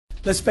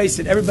Let's face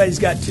it, everybody's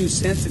got 2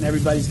 cents and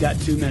everybody's got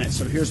 2 minutes.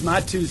 So here's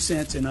my 2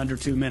 cents in under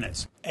 2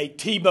 minutes. Hey,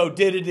 Tebow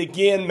did it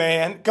again,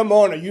 man. Come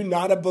on, are you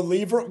not a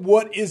believer?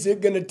 What is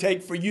it going to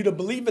take for you to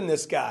believe in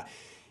this guy?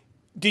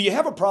 Do you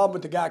have a problem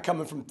with the guy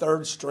coming from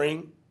third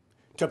string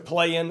to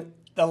play in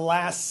the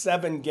last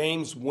 7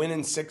 games,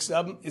 winning 6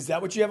 of them? Is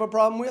that what you have a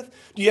problem with?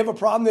 Do you have a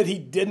problem that he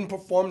didn't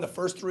perform the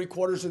first 3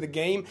 quarters of the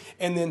game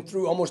and then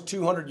threw almost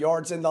 200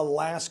 yards in the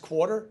last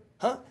quarter?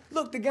 Huh?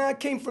 Look, the guy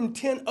came from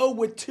 10-0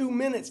 with 2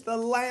 minutes. The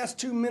last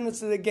 2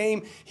 minutes of the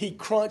game, he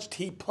crunched,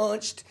 he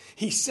punched,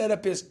 he set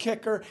up his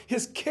kicker.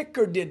 His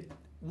kicker did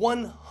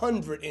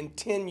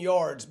 110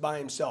 yards by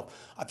himself.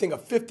 I think a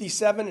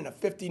 57 and a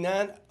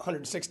 59,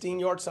 116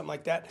 yards, something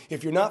like that.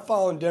 If you're not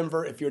following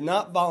Denver, if you're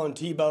not following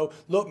Tebow,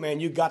 look, man,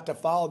 you got to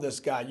follow this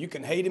guy. You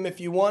can hate him if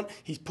you want.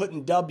 He's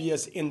putting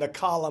W's in the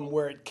column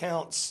where it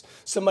counts.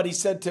 Somebody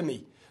said to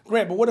me,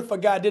 Grant, but what if a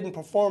guy didn't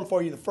perform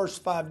for you the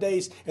first 5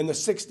 days and the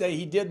 6th day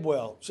he did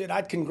well? Shit,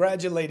 I'd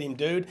congratulate him,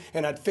 dude,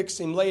 and I'd fix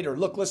him later.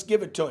 Look, let's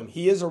give it to him.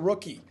 He is a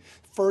rookie.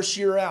 First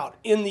year out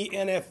in the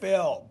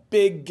NFL.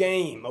 Big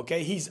game,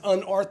 okay? He's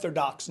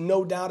unorthodox,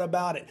 no doubt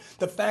about it.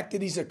 The fact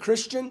that he's a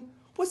Christian,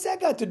 what's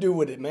that got to do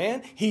with it,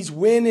 man? He's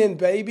winning,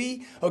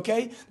 baby,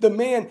 okay? The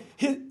man,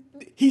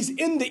 he's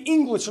in the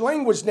English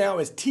language now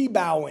as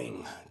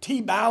Tebowing,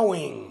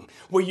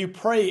 where you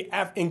pray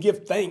and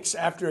give thanks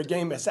after a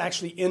game. That's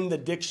actually in the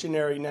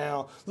dictionary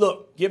now.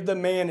 Look, give the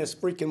man his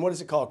freaking, what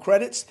is it called,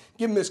 credits?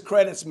 Give him his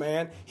credits,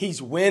 man.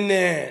 He's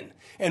winning.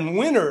 And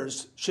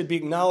winners should be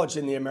acknowledged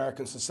in the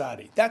American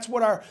society. That's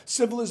what our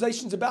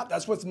civilization's about.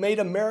 That's what's made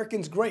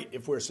Americans great,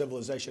 if we're a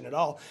civilization at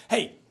all.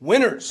 Hey,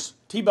 winners.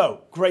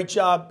 Tebow, great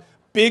job.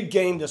 Big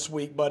game this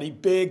week, buddy.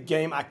 Big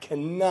game. I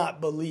cannot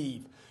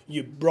believe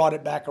you brought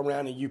it back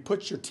around and you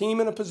put your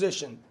team in a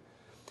position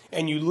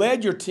and you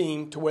led your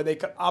team to where they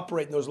could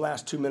operate in those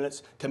last 2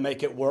 minutes to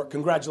make it work.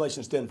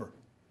 Congratulations, Denver.